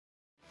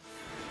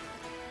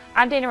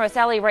I'm Dana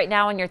Rosselli. Right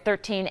now on your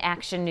 13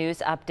 Action News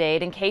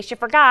update. In case you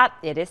forgot,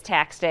 it is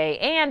tax day.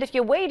 And if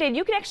you waited,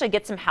 you can actually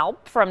get some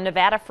help from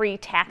Nevada Free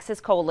Taxes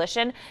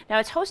Coalition. Now,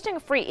 it's hosting a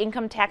free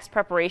income tax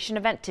preparation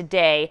event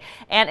today,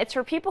 and it's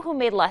for people who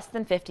made less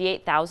than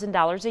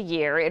 $58,000 a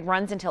year. It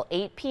runs until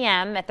 8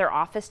 p.m. at their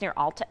office near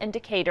Alta and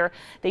Decatur.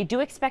 They do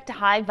expect a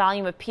high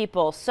volume of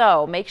people,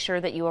 so make sure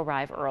that you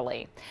arrive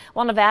early.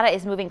 Well, Nevada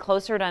is moving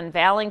closer to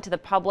unveiling to the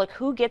public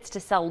who gets to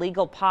sell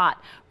legal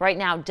pot. Right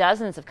now,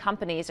 dozens of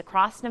companies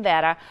across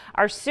Nevada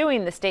are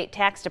suing the state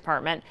tax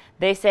department.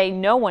 They say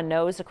no one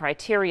knows the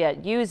criteria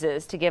it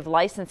uses to give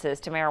licenses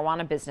to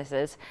marijuana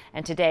businesses,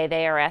 and today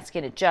they are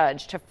asking a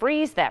judge to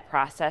freeze that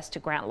process to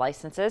grant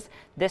licenses.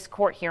 This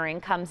court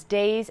hearing comes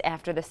days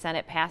after the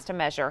Senate passed a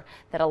measure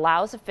that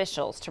allows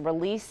officials to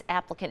release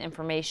applicant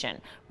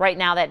information. Right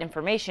now, that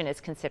information is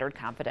considered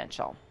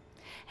confidential.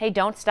 Hey,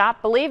 don't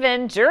stop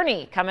believing.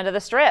 Journey coming to the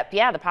Strip.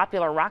 Yeah, the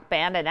popular rock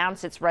band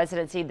announced its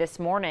residency this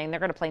morning. They're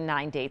going to play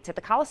 9 dates at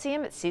the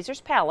Coliseum at Caesars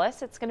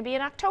Palace. It's going to be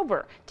in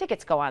October.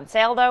 Tickets go on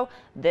sale, though,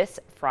 this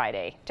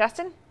Friday.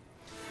 Justin?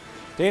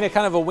 Dana,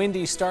 kind of a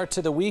windy start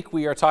to the week.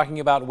 We are talking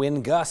about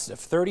wind gusts of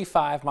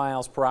 35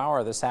 miles per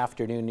hour this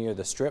afternoon near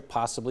the Strip,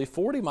 possibly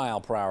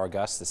 40-mile-per-hour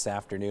gusts this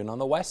afternoon on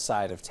the west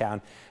side of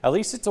town. At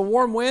least it's a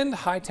warm wind.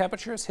 High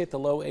temperatures hit the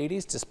low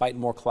 80s despite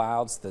more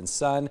clouds than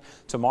sun.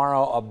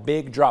 Tomorrow, a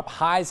big drop.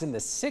 Highs in the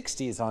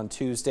 60s on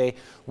Tuesday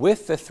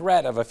with the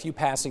threat of a few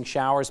passing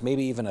showers,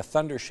 maybe even a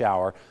thunder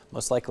shower,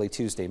 most likely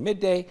Tuesday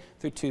midday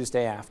through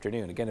Tuesday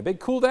afternoon. Again, a big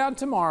cool down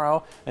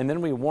tomorrow, and then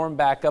we warm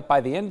back up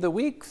by the end of the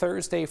week.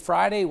 Thursday,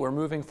 Friday, we're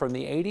moving from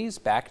the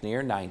 80s back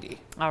near 90.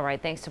 All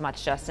right, thanks so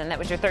much, Justin. That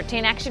was your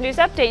 13 Action News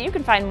update. You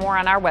can find more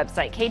on our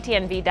website,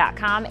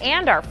 ktnv.com,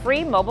 and our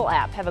free mobile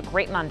app. Have a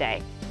great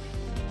Monday.